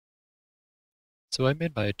So I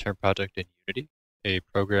made my term project in Unity, a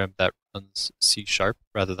program that runs C#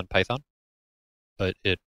 rather than Python, but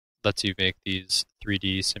it lets you make these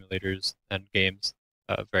 3D simulators and games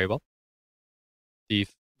very well. The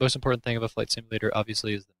most important thing of a flight simulator,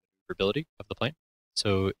 obviously, is the maneuverability of the plane.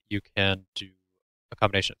 So you can do a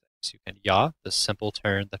combination of things. You can yaw, the simple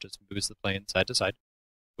turn that just moves the plane side to side,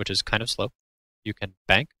 which is kind of slow. You can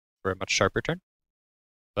bank for a much sharper turn,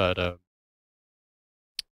 but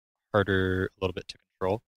harder a little bit to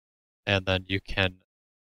control. And then you can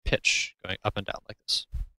pitch going up and down like this.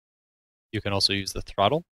 You can also use the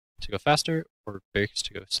throttle to go faster or brakes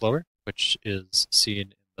to go slower, which is seen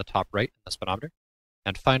in the top right in the speedometer.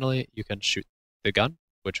 And finally, you can shoot the gun,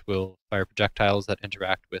 which will fire projectiles that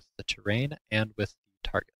interact with the terrain and with the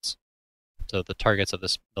targets. So the targets of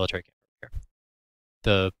this military camp over here.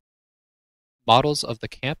 The models of the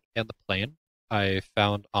camp and the plane I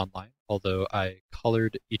found online, although I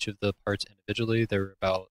colored each of the parts individually. There were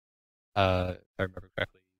about, if I remember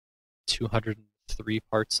correctly, 203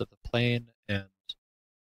 parts of the plane and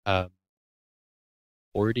um,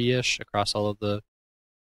 40-ish across all of the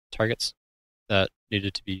targets that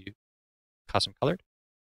needed to be custom colored.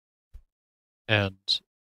 And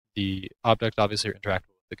the objects obviously are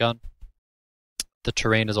interactable with the gun. The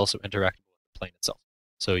terrain is also interactable with the plane itself,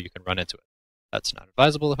 so you can run into it. That's not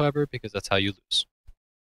advisable, however, because that's how you lose.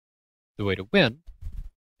 The way to win,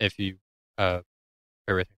 if you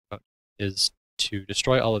everything is to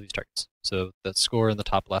destroy all of these targets. So the score in the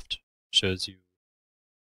top left shows you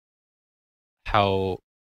how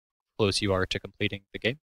close you are to completing the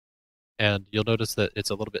game. And you'll notice that it's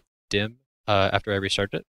a little bit dim after I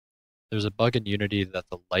restart it. There's a bug in Unity that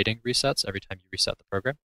the lighting resets every time you reset the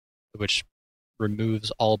program, which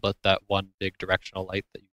removes all but that one big directional light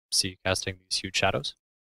that you see casting these huge shadows.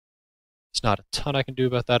 There's not a ton I can do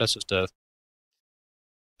about that. It's just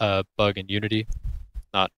a bug in Unity,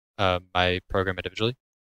 not my program individually.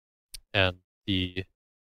 And the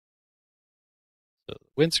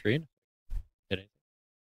windscreen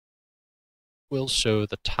will show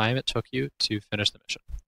the time it took you to finish the mission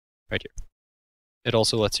right here. It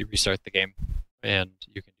also lets you restart the game, and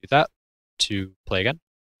you can do that to play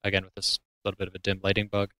again with this little bit of a dim lighting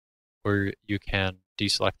bug, or you can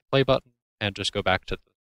deselect the play button and just go back to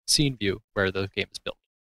the scene view where the game is built.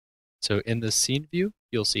 So in the scene view,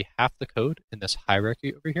 you'll see half the code in this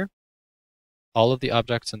hierarchy over here. All of the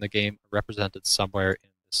objects in the game are represented somewhere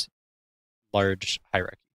in this large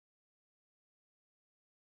hierarchy.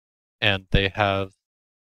 And they have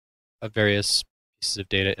various pieces of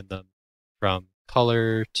data in them, from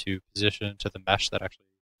color to position to the mesh that actually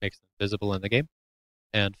makes them visible in the game.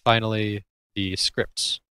 And finally, the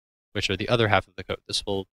scripts, which are the other half of the code. This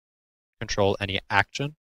will control any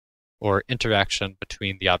action or interaction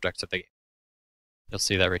between the objects of the game. You'll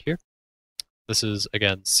see that right here. This is,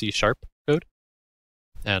 again, C# code.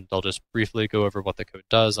 And I'll just briefly go over what the code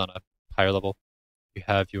does on a higher level. You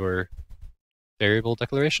have your variable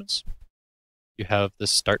declarations. You have this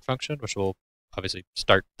start function, which will obviously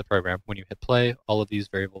start the program. When you hit play, all of these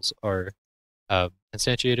variables are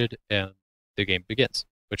instantiated and the game begins,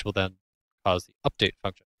 which will then cause the update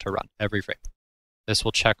function to run every frame. This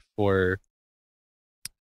will check for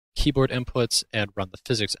keyboard inputs and run the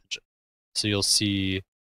physics engine. So you'll see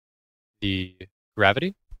the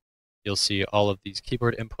gravity. You'll see all of these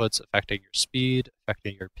keyboard inputs affecting your speed,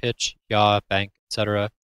 affecting your pitch, yaw, bank, etc.,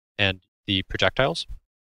 and the projectiles.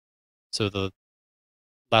 So the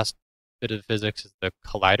last bit of physics is the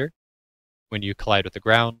collider. When you collide with the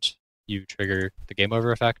ground, you trigger the game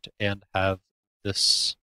over effect and have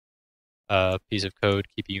this piece of code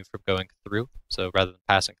keeping you from going through. So rather than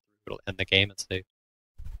passing through, it'll end the game and say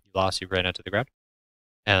you lost, you ran into the ground.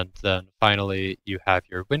 And then finally, you have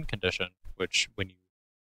your win condition, which when you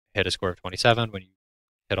hit a score of 27, when you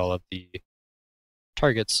hit all of the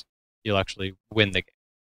targets, you'll actually win the game.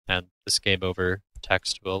 And this game over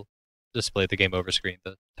text will display the game over screen,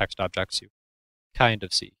 the text objects you kind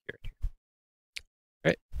of see here and here. All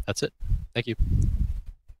right, that's it. Thank you.